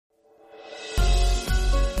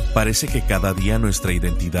Parece que cada día nuestra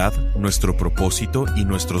identidad, nuestro propósito y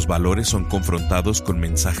nuestros valores son confrontados con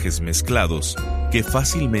mensajes mezclados que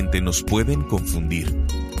fácilmente nos pueden confundir.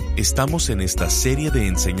 Estamos en esta serie de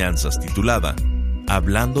enseñanzas titulada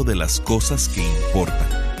Hablando de las cosas que importan.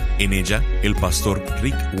 En ella, el pastor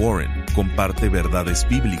Rick Warren comparte verdades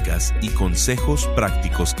bíblicas y consejos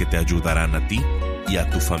prácticos que te ayudarán a ti y a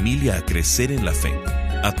tu familia a crecer en la fe,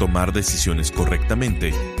 a tomar decisiones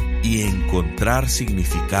correctamente y encontrar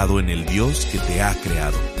significado en el Dios que te ha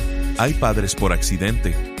creado. Hay padres por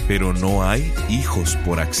accidente, pero no hay hijos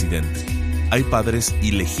por accidente. Hay padres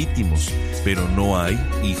ilegítimos, pero no hay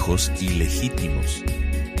hijos ilegítimos.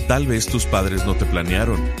 Tal vez tus padres no te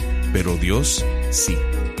planearon, pero Dios sí.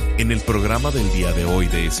 En el programa del día de hoy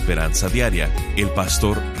de Esperanza Diaria, el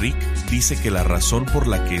pastor Rick dice que la razón por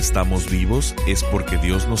la que estamos vivos es porque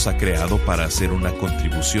Dios nos ha creado para hacer una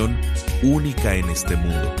contribución única en este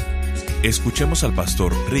mundo. Escuchemos al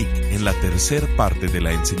pastor Rick en la tercera parte de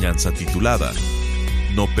la enseñanza titulada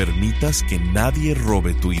No permitas que nadie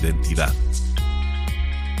robe tu identidad.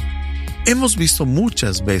 Hemos visto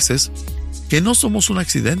muchas veces que no somos un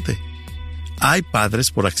accidente. Hay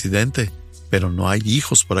padres por accidente, pero no hay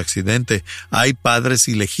hijos por accidente. Hay padres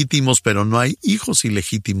ilegítimos, pero no hay hijos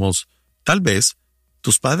ilegítimos. Tal vez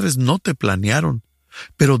tus padres no te planearon,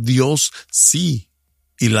 pero Dios sí.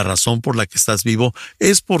 Y la razón por la que estás vivo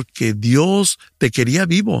es porque Dios te quería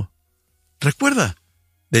vivo. Recuerda,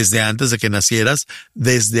 desde antes de que nacieras,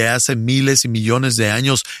 desde hace miles y millones de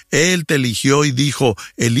años, Él te eligió y dijo,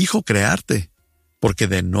 elijo crearte. Porque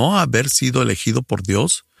de no haber sido elegido por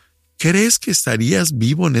Dios, ¿crees que estarías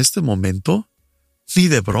vivo en este momento? Ni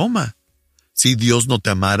de broma. Si Dios no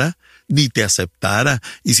te amara, ni te aceptara,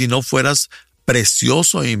 y si no fueras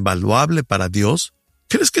precioso e invaluable para Dios,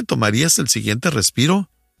 ¿crees que tomarías el siguiente respiro?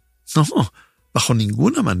 No, bajo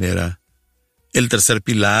ninguna manera. El tercer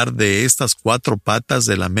pilar de estas 4 patas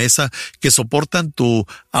de la mesa que soportan tu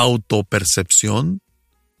autopercepción,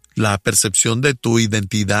 la percepción de tu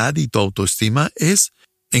identidad y tu autoestima es,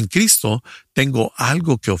 en Cristo tengo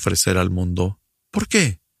algo que ofrecer al mundo. ¿Por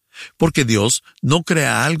qué? Porque Dios no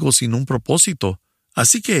crea algo sin un propósito.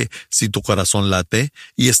 Así que, si tu corazón late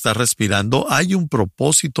y estás respirando, hay un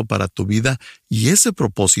propósito para tu vida y ese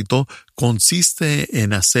propósito consiste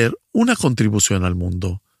en hacer una contribución al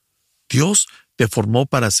mundo. Dios te formó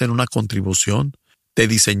para hacer una contribución, te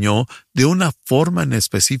diseñó de una forma en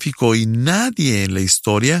específico y nadie en la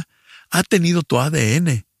historia ha tenido tu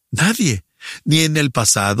ADN. Nadie. Ni en el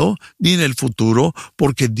pasado, ni en el futuro,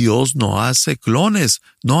 porque Dios no hace clones,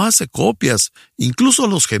 no hace copias. Incluso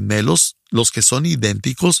los gemelos, los que son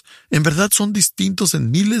idénticos, en verdad son distintos en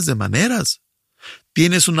miles de maneras.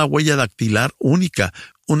 Tienes una huella dactilar única,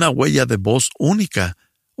 una huella de voz única,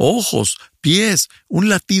 ojos, pies, un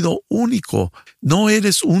latido único. No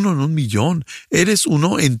eres uno en 1,000,000, eres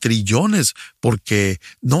uno en trillones, porque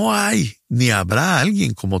no hay ni habrá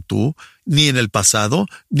alguien como tú, ni en el pasado,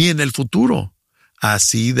 ni en el futuro.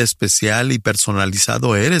 Así de especial y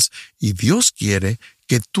personalizado eres, y Dios quiere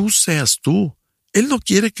que tú seas tú. Él no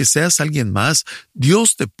quiere que seas alguien más.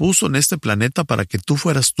 Dios te puso en este planeta para que tú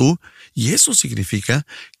fueras tú, y eso significa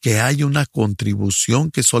que hay una contribución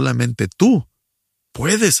que solamente tú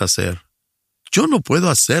puedes hacer. Yo no puedo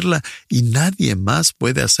hacerla y nadie más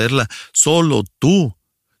puede hacerla, solo tú.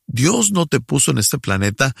 Dios no te puso en este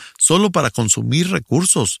planeta solo para consumir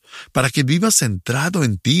recursos, para que vivas centrado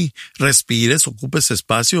en ti, respires, ocupes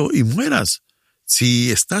espacio y mueras.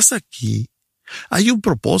 Si estás aquí, hay un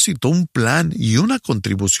propósito, un plan y una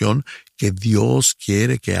contribución que Dios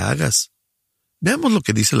quiere que hagas. Veamos lo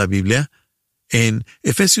que dice la Biblia en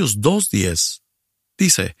Efesios 2:10.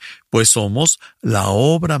 Dice, pues somos la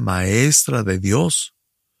obra maestra de Dios.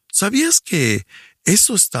 ¿Sabías que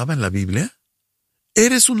eso estaba en la Biblia?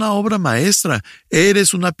 Eres una obra maestra,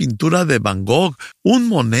 eres una pintura de Van Gogh, un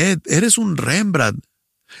Monet, eres un Rembrandt.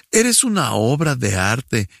 Eres una obra de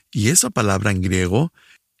arte, y esa palabra en griego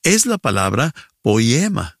es la palabra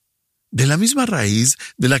poema, de la misma raíz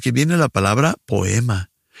de la que viene la palabra poema.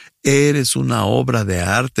 Eres una obra de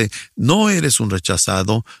arte, no eres un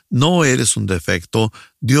rechazado, no eres un defecto.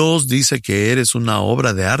 Dios dice que eres una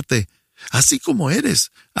obra de arte, así como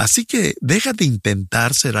eres. Así que deja de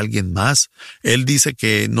intentar ser alguien más. Él dice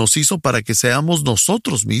que nos hizo para que seamos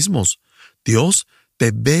nosotros mismos. Dios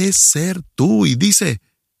te ve ser tú y dice,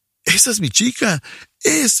 esa es mi chica,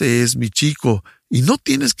 ese es mi chico. Y no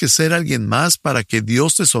tienes que ser alguien más para que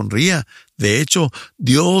Dios te sonría. De hecho,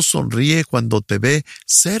 Dios sonríe cuando te ve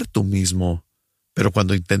ser tú mismo. Pero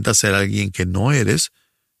cuando intentas ser alguien que no eres,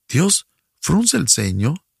 Dios frunce el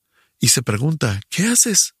ceño y se pregunta, ¿qué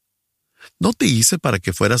haces? No te hice para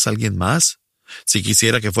que fueras alguien más. Si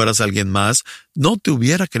quisiera que fueras alguien más, no te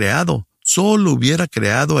hubiera creado, solo hubiera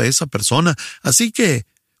creado a esa persona. Así que,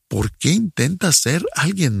 ¿por qué intentas ser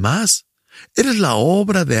alguien más? Eres la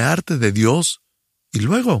obra de arte de Dios. Y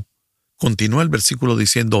luego, continúa el versículo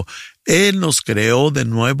diciendo, Él nos creó de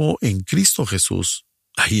nuevo en Cristo Jesús.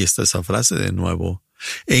 Ahí está esa frase de nuevo.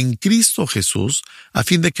 En Cristo Jesús, a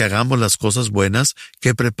fin de que hagamos las cosas buenas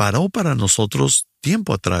que preparó para nosotros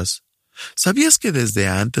tiempo atrás. ¿Sabías que desde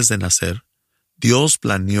antes de nacer, Dios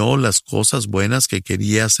planeó las cosas buenas que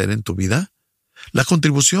quería hacer en tu vida? La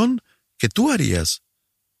contribución que tú harías.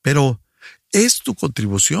 Pero es tu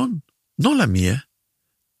contribución, no la mía.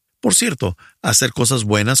 Por cierto, hacer cosas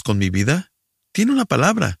buenas con mi vida tiene una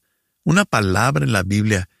palabra en la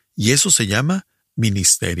Biblia, y eso se llama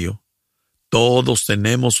ministerio. Todos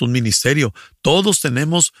tenemos un ministerio, todos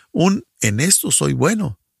tenemos en esto soy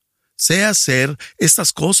bueno. Sé hacer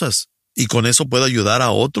estas cosas, y con eso puedo ayudar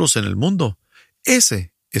a otros en el mundo.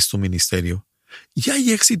 Ese es tu ministerio. Y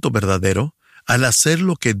hay éxito verdadero al hacer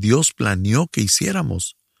lo que Dios planeó que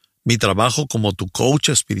hiciéramos. Mi trabajo como tu coach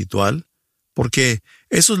espiritual, porque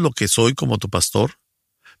eso es lo que soy como tu pastor.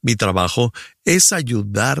 Mi trabajo es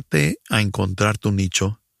ayudarte a encontrar tu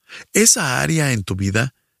nicho, esa área en tu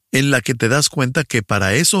vida en la que te das cuenta que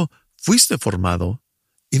para eso fuiste formado,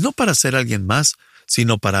 y no para ser alguien más,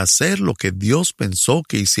 sino para hacer lo que Dios pensó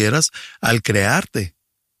que hicieras al crearte,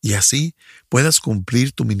 y así puedas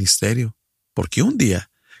cumplir tu ministerio. Porque un día,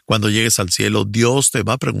 cuando llegues al cielo, Dios te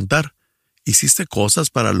va a preguntar, ¿hiciste cosas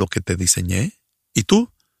para lo que te diseñé? ¿Y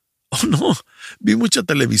tú? Oh, no, vi mucha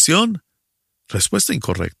televisión. Respuesta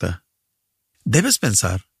incorrecta. Debes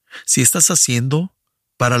pensar si estás haciendo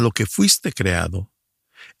para lo que fuiste creado.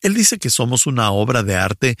 Él dice que somos una obra de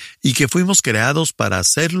arte y que fuimos creados para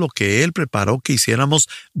hacer lo que Él preparó que hiciéramos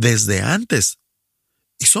desde antes.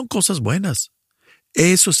 Y son cosas buenas.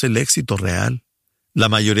 Eso es el éxito real. La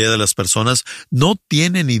mayoría de las personas no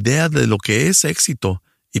tienen idea de lo que es éxito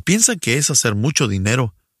y piensan que es hacer mucho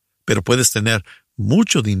dinero, pero puedes tener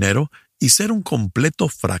mucho dinero y ser un completo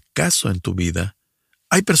fracaso en tu vida.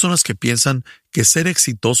 Hay personas que piensan que ser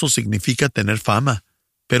exitoso significa tener fama,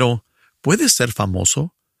 pero puedes ser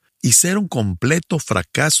famoso y ser un completo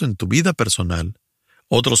fracaso en tu vida personal.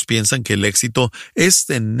 Otros piensan que el éxito es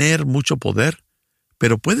tener mucho poder,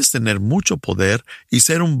 pero puedes tener mucho poder y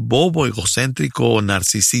ser un bobo egocéntrico o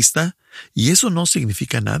narcisista, y eso no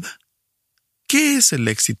significa nada. ¿Qué es el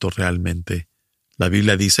éxito realmente? La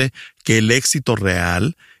Biblia dice que el éxito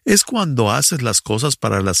real es cuando haces las cosas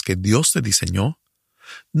para las que Dios te diseñó,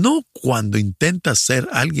 no cuando intentas ser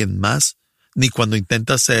alguien más, ni cuando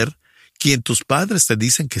intentas ser quien tus padres te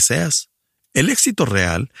dicen que seas. El éxito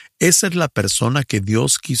real es ser la persona que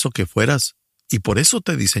Dios quiso que fueras, y por eso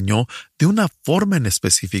te diseñó de una forma en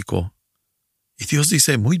específico. Y Dios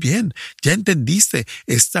dice, muy bien, ya entendiste,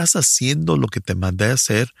 estás haciendo lo que te mandé a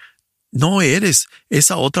hacer. No eres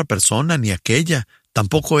esa otra persona ni aquella,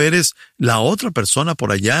 tampoco eres la otra persona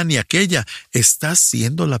por allá ni aquella. Estás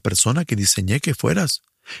siendo la persona que diseñé que fueras.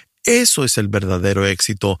 Eso es el verdadero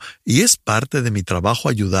éxito, y es parte de mi trabajo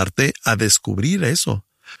ayudarte a descubrir eso.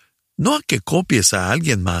 No a que copies a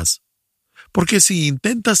alguien más. Porque si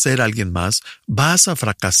intentas ser alguien más, vas a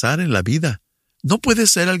fracasar en la vida. No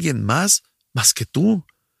puedes ser alguien más que tú.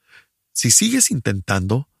 Si sigues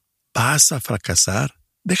intentando, vas a fracasar.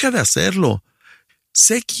 Deja de hacerlo.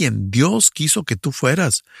 Sé quien Dios quiso que tú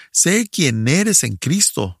fueras. Sé quién eres en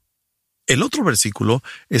Cristo. El otro versículo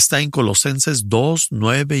está en Colosenses 2,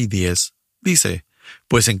 9 y 10. Dice,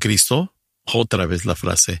 pues en Cristo, otra vez la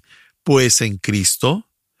frase, pues en Cristo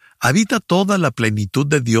habita toda la plenitud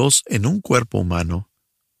de Dios en un cuerpo humano.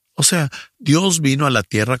 O sea, Dios vino a la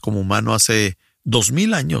tierra como humano hace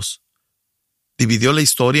 2000 años. Dividió la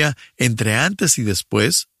historia entre antes y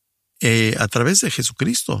después a través de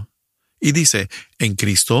Jesucristo. Y dice, en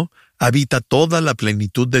Cristo habita toda la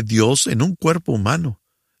plenitud de Dios en un cuerpo humano.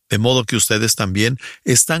 De modo que ustedes también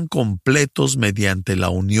están completos mediante la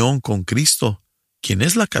unión con Cristo, quien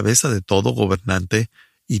es la cabeza de todo gobernante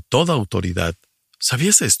y toda autoridad.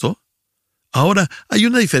 ¿Sabías esto? Ahora, hay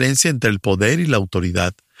una diferencia entre el poder y la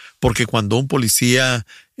autoridad, porque cuando un policía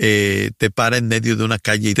te para en medio de una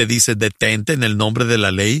calle y te dice detente en el nombre de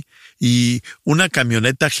la ley, y una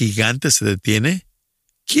camioneta gigante se detiene,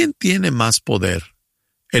 ¿quién tiene más poder?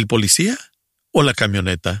 ¿El policía o la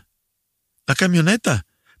camioneta? La camioneta,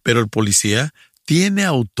 pero el policía tiene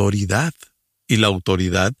autoridad, y la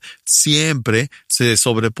autoridad siempre se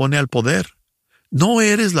sobrepone al poder. No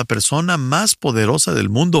eres la persona más poderosa del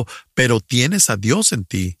mundo, pero tienes a Dios en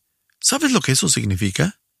ti. ¿Sabes lo que eso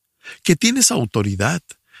significa? Que tienes autoridad.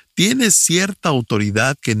 Tienes cierta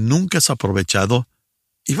autoridad que nunca has aprovechado,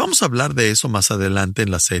 Y vamos a hablar de eso más adelante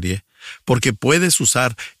en la serie, porque puedes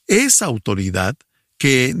usar esa autoridad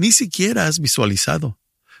que ni siquiera has visualizado.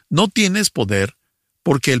 No tienes poder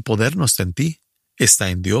porque el poder no está en ti, está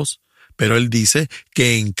en Dios. Pero Él dice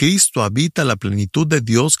que en Cristo habita la plenitud de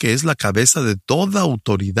Dios, que es la cabeza de toda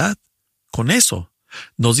autoridad. Con eso,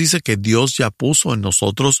 nos dice que Dios ya puso en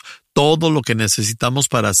nosotros todo lo que necesitamos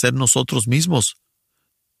para ser nosotros mismos.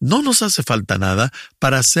 No nos hace falta nada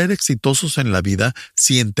para ser exitosos en la vida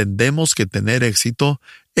si entendemos que tener éxito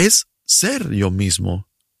es ser yo mismo.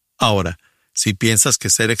 Ahora, si piensas que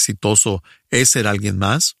ser exitoso es ser alguien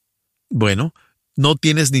más, bueno, no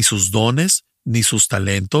tienes ni sus dones, ni sus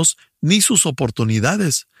talentos, ni sus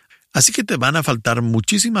oportunidades. Así que te van a faltar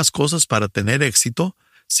muchísimas cosas para tener éxito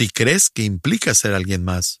si crees que implica ser alguien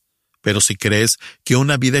más. Pero si crees que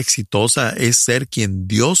una vida exitosa es ser quien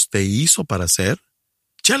Dios te hizo para ser,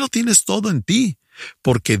 ya lo tienes todo en ti,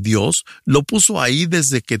 porque Dios lo puso ahí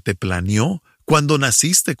desde que te planeó, cuando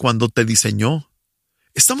naciste, cuando te diseñó.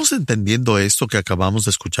 ¿Estamos entendiendo esto que acabamos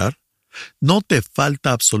de escuchar? No te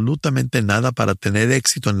falta absolutamente nada para tener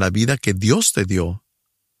éxito en la vida que Dios te dio.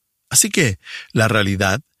 Así que, la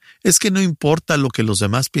realidad es que no importa lo que los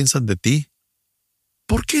demás piensan de ti.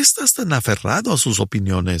 ¿Por qué estás tan aferrado a sus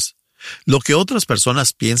opiniones? Lo que otras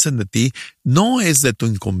personas piensen de ti no es de tu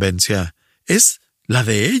incumbencia, es la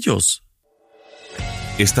de ellos.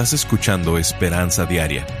 Estás escuchando Esperanza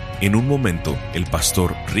Diaria. En un momento, el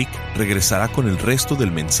pastor Rick regresará con el resto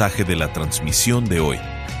del mensaje de la transmisión de hoy.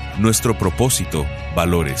 Nuestro propósito,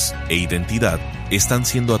 valores e identidad están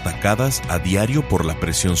siendo atacadas a diario por la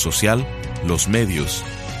presión social, los medios,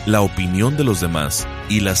 la opinión de los demás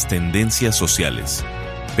y las tendencias sociales.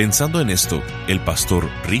 Pensando en esto, el pastor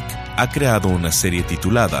Rick ha creado una serie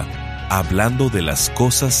titulada Hablando de las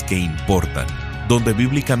cosas que importan, donde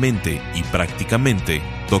bíblicamente y prácticamente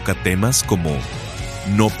toca temas como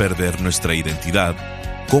no perder nuestra identidad,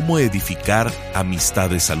 cómo edificar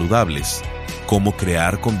amistades saludables, cómo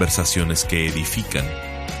crear conversaciones que edifican,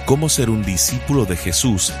 cómo ser un discípulo de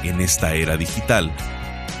Jesús en esta era digital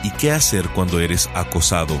y qué hacer cuando eres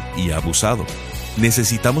acosado y abusado.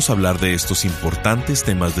 Necesitamos hablar de estos importantes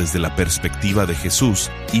temas desde la perspectiva de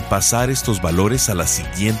Jesús y pasar estos valores a la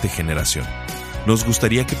siguiente generación. Nos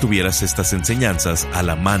gustaría que tuvieras estas enseñanzas a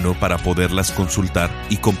la mano para poderlas consultar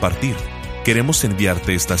y compartir. Queremos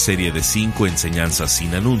enviarte esta serie de 5 enseñanzas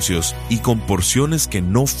sin anuncios y con porciones que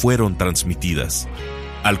no fueron transmitidas.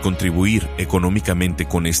 Al contribuir económicamente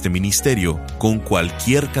con este ministerio, con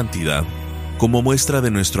cualquier cantidad, como muestra de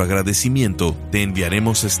nuestro agradecimiento, te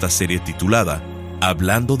enviaremos esta serie titulada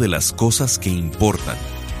Hablando de las cosas que importan,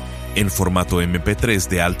 en formato MP3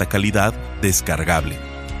 de alta calidad descargable.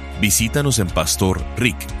 Visítanos en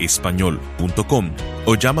pastorricespañol.com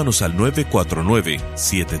o llámanos al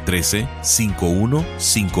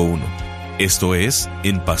 949-713-5151. Esto es,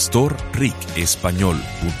 en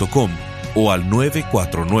pastorricespañol.com o al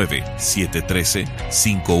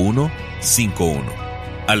 949-713-5151.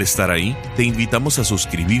 Al estar ahí, te invitamos a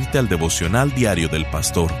suscribirte al devocional diario del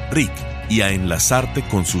pastor Rick y a enlazarte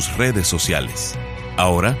con sus redes sociales.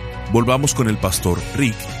 Ahora, volvamos con el pastor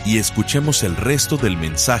Rick y escuchemos el resto del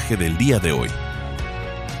mensaje del día de hoy.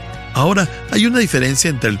 Ahora, hay una diferencia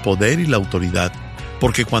entre el poder y la autoridad,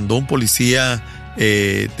 porque cuando un policía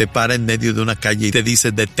te para en medio de una calle y te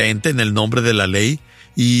dice detente en el nombre de la ley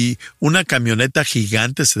y una camioneta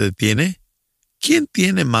gigante se detiene, ¿quién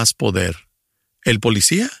tiene más poder? ¿El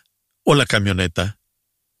policía o la camioneta?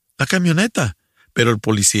 La camioneta, pero el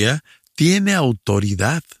policía tiene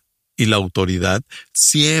autoridad. Y la autoridad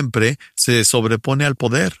siempre se sobrepone al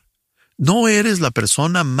poder. No eres la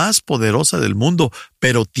persona más poderosa del mundo,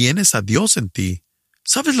 pero tienes a Dios en ti.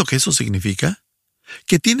 ¿Sabes lo que eso significa?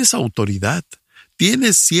 Que tienes autoridad.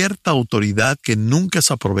 Tienes cierta autoridad que nunca has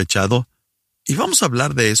aprovechado. Y vamos a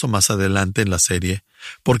hablar de eso más adelante en la serie,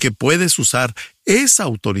 porque puedes usar esa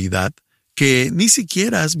autoridad que ni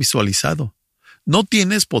siquiera has visualizado. No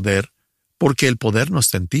tienes poder porque el poder no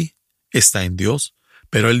está en ti, está en Dios.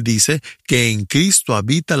 Pero Él dice que en Cristo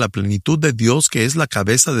habita la plenitud de Dios, que es la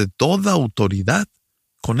cabeza de toda autoridad.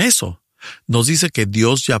 Con eso, nos dice que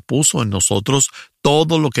Dios ya puso en nosotros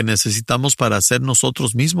todo lo que necesitamos para ser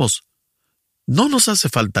nosotros mismos. No nos hace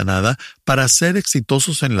falta nada para ser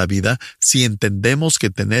exitosos en la vida si entendemos que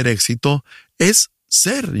tener éxito es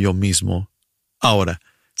ser yo mismo. Ahora,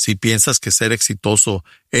 si piensas que ser exitoso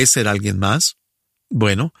es ser alguien más,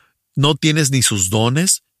 bueno, no tienes ni sus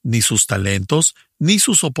dones, ni sus talentos, ni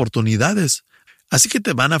sus oportunidades. Así que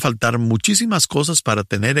te van a faltar muchísimas cosas para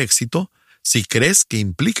tener éxito si crees que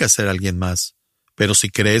implica ser alguien más. Pero si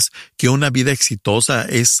crees que una vida exitosa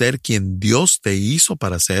es ser quien Dios te hizo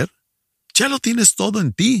para ser, Ya lo tienes todo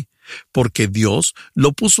en ti, porque Dios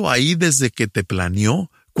lo puso ahí desde que te planeó,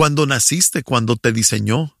 cuando naciste, cuando te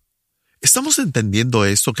diseñó. ¿Estamos entendiendo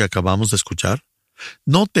esto que acabamos de escuchar?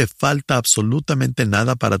 No te falta absolutamente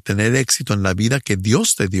nada para tener éxito en la vida que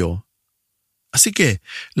Dios te dio. Así que,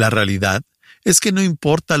 la realidad es que no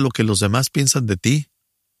importa lo que los demás piensan de ti.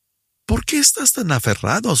 ¿Por qué estás tan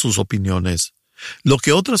aferrado a sus opiniones? Lo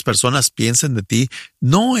que otras personas piensen de ti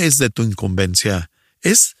no es de tu incumbencia,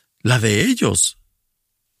 es la de ellos.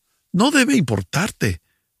 No debe importarte,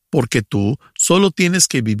 porque tú solo tienes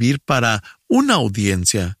que vivir para una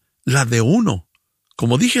audiencia, la de uno.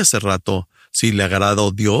 Como dije hace rato, si le agrado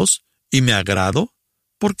a Dios y me agrado,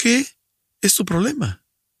 ¿por qué? Es tu problema.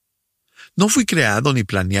 No fui creado, ni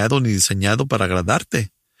planeado, ni diseñado para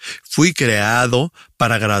agradarte. Fui creado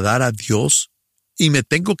para agradar a Dios y me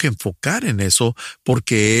tengo que enfocar en eso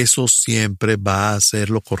porque eso siempre va a ser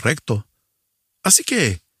lo correcto. Así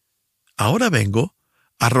que, ahora vengo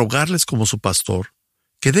a rogarles como su pastor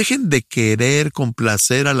que dejen de querer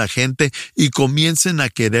complacer a la gente y comiencen a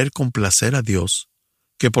querer complacer a Dios.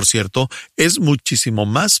 Que por cierto, es muchísimo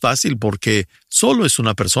más fácil porque solo es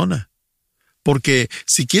una persona. Porque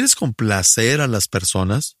si quieres complacer a las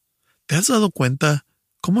personas, ¿te has dado cuenta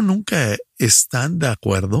cómo nunca están de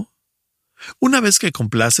acuerdo? Una vez que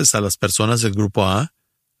complaces a las personas del grupo A,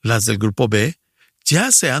 las del grupo B,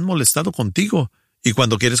 ya se han molestado contigo. Y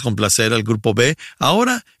cuando quieres complacer al grupo B,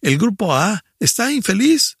 ahora el grupo A está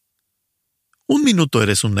infeliz. Un minuto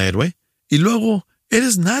eres un héroe y luego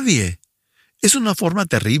eres nadie. Es una forma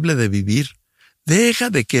terrible de vivir. Deja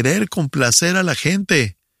de querer complacer a la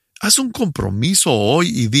gente. Haz un compromiso hoy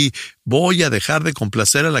y di, voy a dejar de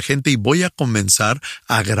complacer a la gente y voy a comenzar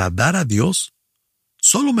a agradar a Dios.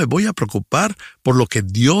 Solo me voy a preocupar por lo que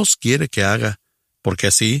Dios quiere que haga, porque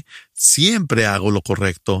así siempre hago lo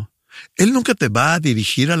correcto. Él nunca te va a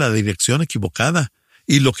dirigir a la dirección equivocada.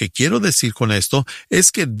 Y lo que quiero decir con esto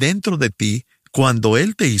es que dentro de ti, cuando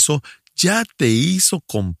Él te hizo, ya te hizo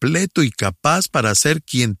completo y capaz para ser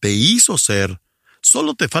quien te hizo ser.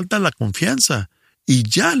 Solo te falta la confianza. Y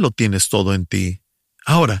ya lo tienes todo en ti.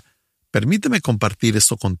 Ahora, permíteme compartir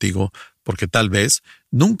esto contigo, porque tal vez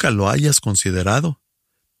nunca lo hayas considerado.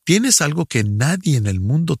 Tienes algo que nadie en el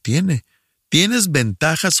mundo tiene. Tienes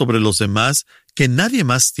ventajas sobre los demás que nadie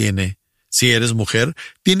más tiene. Si eres mujer,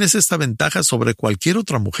 tienes esta ventaja sobre cualquier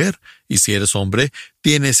otra mujer. Y si eres hombre,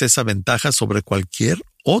 tienes esa ventaja sobre cualquier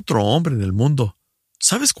otro hombre en el mundo.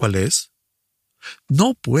 ¿Sabes cuál es?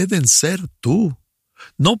 No pueden ser tú.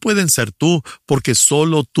 No pueden ser tú, porque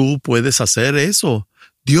solo tú puedes hacer eso.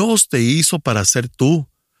 Dios te hizo para ser tú.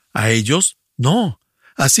 A ellos, no.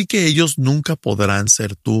 Así que ellos nunca podrán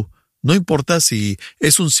ser tú. No importa si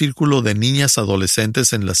es un círculo de niñas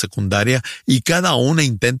adolescentes en la secundaria y cada una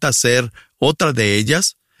intenta ser otra de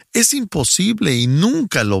ellas, es imposible y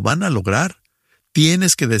nunca lo van a lograr.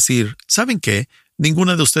 Tienes que decir, ¿saben qué?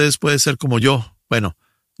 Ninguna de ustedes puede ser como yo. Bueno,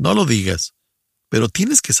 no lo digas, pero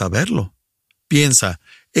tienes que saberlo. Piensa,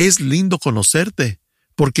 es lindo conocerte,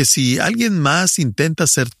 porque si alguien más intenta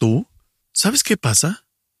ser tú, ¿sabes qué pasa?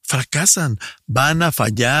 Fracasan, van a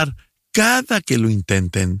fallar cada que lo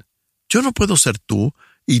intenten. Yo no puedo ser tú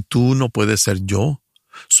y tú no puedes ser yo.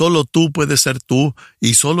 Solo tú puedes ser tú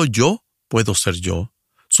y solo yo puedo ser yo.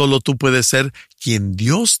 Solo tú puedes ser quien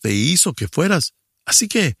Dios te hizo que fueras. Así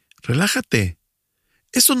que, relájate.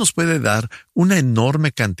 Eso nos puede dar una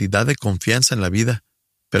enorme cantidad de confianza en la vida.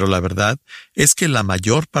 Pero la verdad es que la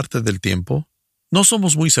mayor parte del tiempo no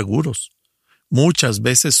somos muy seguros. Muchas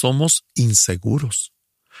veces somos inseguros.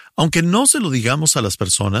 Aunque no se lo digamos a las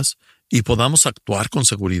personas y podamos actuar con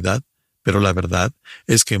seguridad, pero la verdad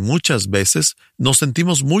es que muchas veces nos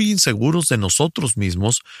sentimos muy inseguros de nosotros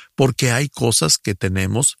mismos porque hay cosas que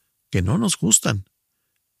tenemos que no nos gustan.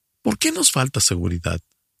 ¿Por qué nos falta seguridad?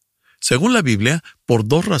 Según la Biblia, por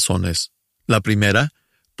dos razones. La primera,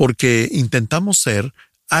 porque intentamos ser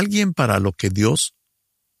alguien para lo que Dios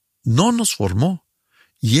no nos formó.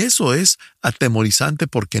 Y eso es atemorizante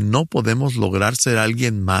porque no podemos lograr ser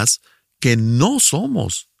alguien más que no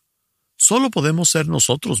somos. Solo podemos ser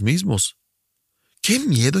nosotros mismos. ¡Qué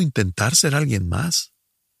miedo intentar ser alguien más!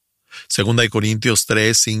 2 Corintios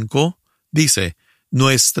 3:5 dice,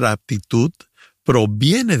 nuestra aptitud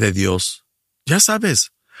proviene de Dios. Ya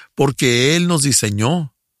sabes, porque Él nos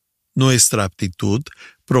diseñó. Nuestra aptitud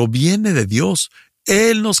proviene de Dios.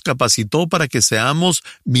 Él nos capacitó para que seamos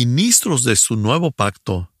ministros de su nuevo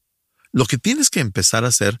pacto. Lo que tienes que empezar a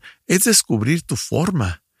hacer es descubrir tu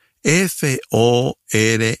forma.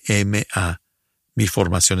 Forma. Mi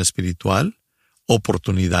formación espiritual,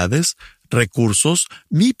 oportunidades, recursos,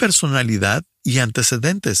 mi personalidad y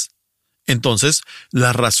antecedentes. Entonces,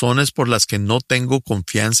 las razones por las que no tengo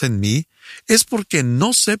confianza en mí es porque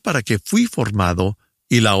no sé para qué fui formado,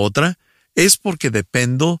 y la otra es porque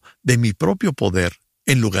dependo de mi propio poder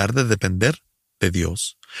en lugar de depender de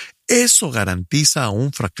Dios. Eso garantiza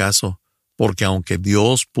un fracaso, porque aunque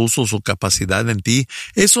Dios puso su capacidad en ti,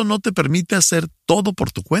 eso no te permite hacer todo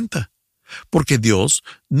por tu cuenta, porque Dios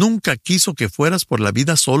nunca quiso que fueras por la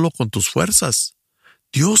vida solo con tus fuerzas.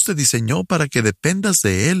 Dios te diseñó para que dependas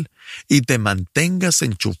de Él y te mantengas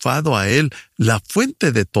enchufado a Él, la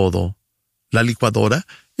fuente de todo. La licuadora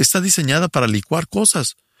está diseñada para licuar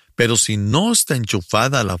cosas, pero si no está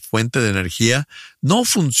enchufada a la fuente de energía, no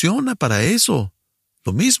funciona para eso.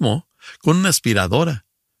 Lo mismo con una aspiradora.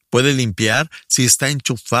 Puede limpiar si está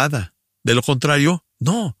enchufada. De lo contrario,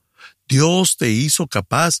 no. Dios te hizo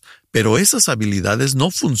capaz, pero esas habilidades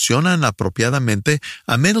no funcionan apropiadamente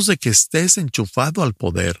a menos de que estés enchufado al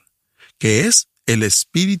poder, que es el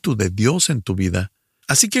Espíritu de Dios en tu vida.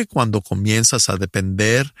 Así que cuando comienzas a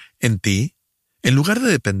depender en ti, en lugar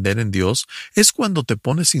de depender en Dios, es cuando te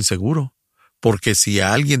pones inseguro. Porque si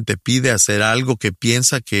alguien te pide hacer algo que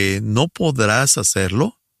piensa que no podrás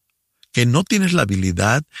hacerlo, que no tienes la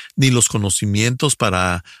habilidad ni los conocimientos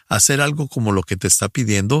para hacer algo como lo que te está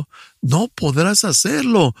pidiendo, no podrás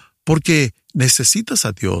hacerlo porque necesitas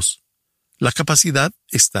a Dios. La capacidad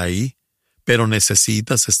está ahí, pero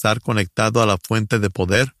necesitas estar conectado a la fuente de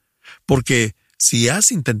poder, porque si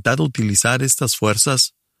has intentado utilizar estas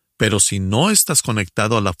fuerzas, pero si no estás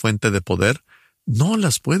conectado a la fuente de poder, no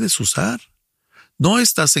las puedes usar. No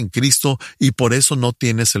estás en Cristo y por eso no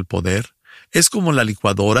tienes el poder. Es como la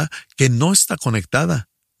licuadora que no está conectada.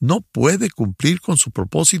 No puede cumplir con su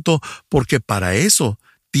propósito porque para eso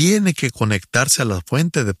tiene que conectarse a la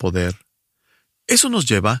fuente de poder. Eso nos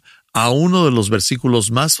lleva a uno de los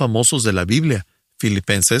versículos más famosos de la Biblia,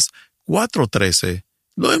 Filipenses 4:13.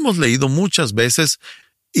 Lo hemos leído muchas veces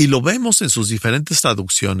y lo vemos en sus diferentes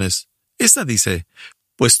traducciones. Esta dice,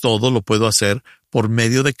 pues todo lo puedo hacer por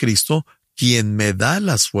medio de Cristo, quien me da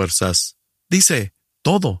las fuerzas. Dice,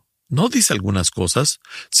 todo. No dice algunas cosas,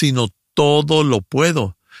 sino todo lo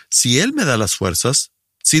puedo. Si Él me da las fuerzas,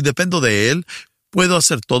 si dependo de Él, puedo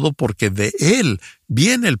hacer todo porque de Él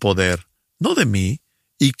viene el poder, no de mí,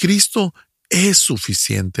 y Cristo es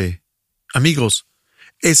suficiente. Amigos,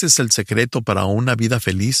 ese es el secreto para una vida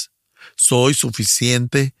feliz. Soy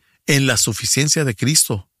suficiente en la suficiencia de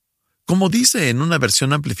Cristo. Como dice en una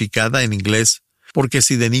versión amplificada en inglés, porque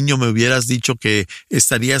si de niño me hubieras dicho que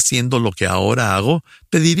estaría haciendo lo que ahora hago,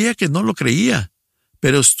 te diría que no lo creía.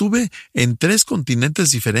 Pero estuve en 3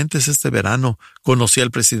 continentes diferentes este verano, conocí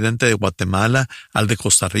al presidente de Guatemala, al de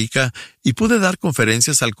Costa Rica, y pude dar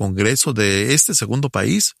conferencias al Congreso de este segundo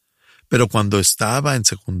país. Pero cuando estaba en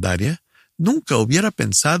secundaria, nunca hubiera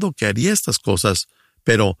pensado que haría estas cosas.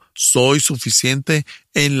 Pero soy suficiente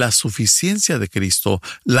en la suficiencia de Cristo.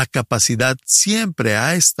 La capacidad siempre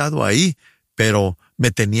ha estado ahí, pero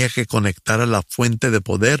me tenía que conectar a la fuente de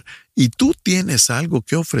poder y tú tienes algo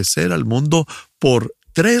que ofrecer al mundo por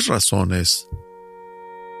 3 razones.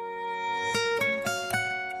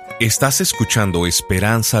 Estás escuchando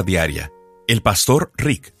Esperanza Diaria. El pastor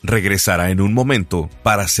Rick regresará en un momento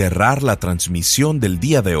para cerrar la transmisión del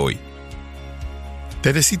día de hoy.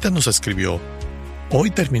 Teresita nos escribió,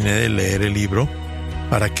 hoy terminé de leer el libro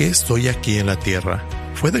 ¿Para qué estoy aquí en la tierra?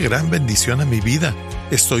 Fue de gran bendición a mi vida.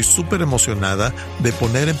 Estoy súper emocionada de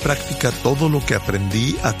poner en práctica todo lo que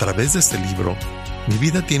aprendí a través de este libro. Mi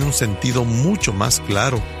vida tiene un sentido mucho más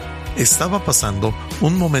claro. Estaba pasando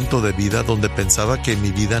un momento de vida donde pensaba que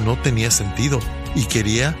mi vida no tenía sentido y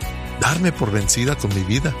quería darme por vencida con mi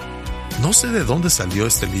vida. No sé de dónde salió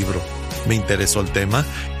este libro. Me interesó el tema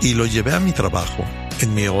y lo llevé a mi trabajo.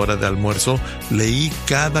 En mi hora de almuerzo leí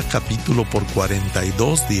cada capítulo por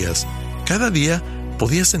 42 días. Cada día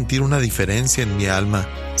podía sentir una diferencia en mi alma.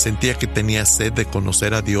 Sentía que tenía sed de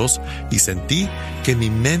conocer a Dios y sentí que mi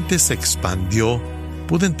mente se expandió.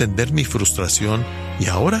 Pude entender mi frustración y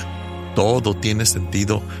ahora todo tiene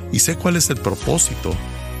sentido y sé cuál es el propósito.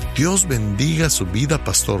 Dios bendiga su vida,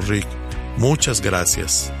 Pastor Rick. Muchas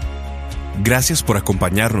gracias. Gracias por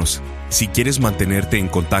acompañarnos. Si quieres mantenerte en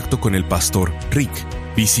contacto con el Pastor Rick,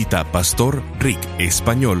 visita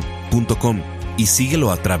pastorricespañol.com y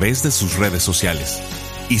síguelo a través de sus redes sociales.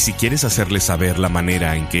 Y si quieres hacerle saber la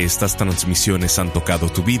manera en que estas transmisiones han tocado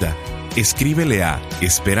tu vida, escríbele a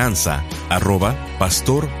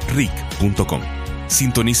esperanza@pastorrick.com.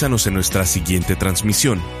 Sintonízanos en nuestra siguiente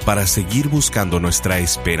transmisión para seguir buscando nuestra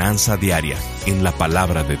esperanza diaria en la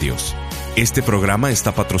palabra de Dios. Este programa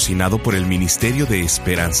está patrocinado por el Ministerio de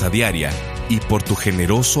Esperanza Diaria y por tu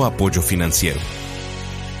generoso apoyo financiero.